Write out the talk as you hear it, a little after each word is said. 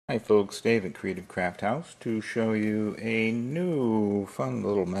Hi folks, Dave at Creative Crafthouse to show you a new fun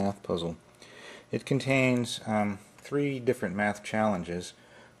little math puzzle. It contains three different math challenges,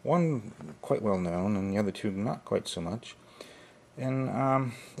 one quite well known and the other two not quite so much.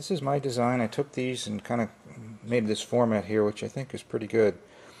 And this is my design. I took these and kind of made this format here, which I think is pretty good.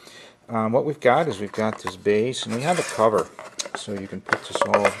 What we've got is we've got this base and we have a cover, so you can put this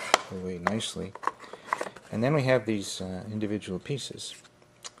all away nicely. And then we have these individual pieces.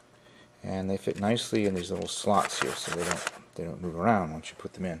 And they fit nicely in these little slots here, so they don't move around once you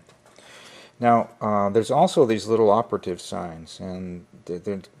put them in. Now, there's also these little operative signs, and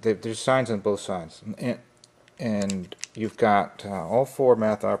there's signs on both sides. And you've got all four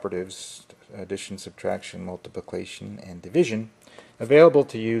math operatives: addition, subtraction, multiplication, and division, available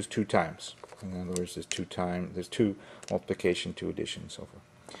to use 2 times. In other words, there's two multiplication, 2 addition, and so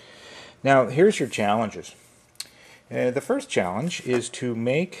forth. Now, here's your challenges. The first challenge is to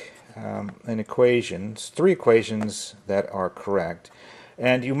make three equations that are correct,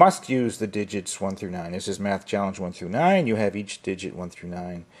 and you must use the digits 1 through 9. This is Math Challenge 1 through 9. You have each digit 1 through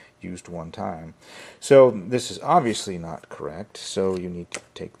 9 used 1 time. So this is obviously not correct, so you need to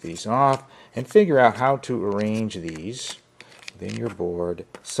take these off and figure out how to arrange these within your board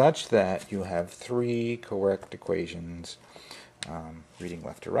such that you have 3 correct equations reading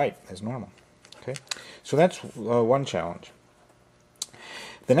left to right as normal. Okay, so that's one challenge.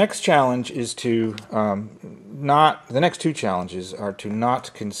 The next challenge is to the next 2 challenges are to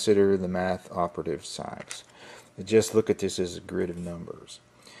not consider the math operative signs. Just look at this as a grid of numbers.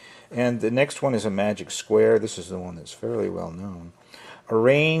 And the next one is a magic square. This is the one that's fairly well known.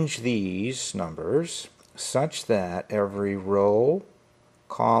 Arrange these numbers such that every row,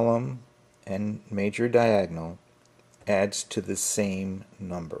 column, and major diagonal adds to the same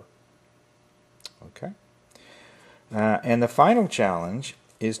number. Okay? And the final challenge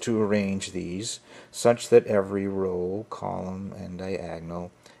is to arrange these such that every row, column, and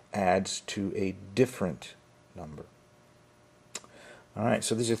diagonal adds to a different number. Alright,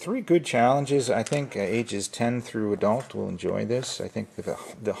 so these are 3 good challenges. I think ages 10 through adult will enjoy this. I think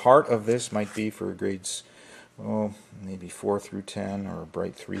the heart of this might be for grades, maybe 4 through 10 or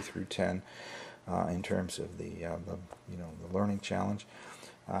bright 3 through 10 in terms of the learning challenge.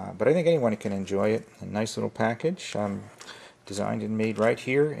 But I think anyone can enjoy it. A nice little package. Designed and made right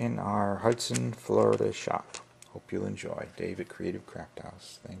here in our Hudson, Florida shop. Hope you'll enjoy. Dave at Creative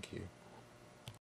Crafthouse. Thank you.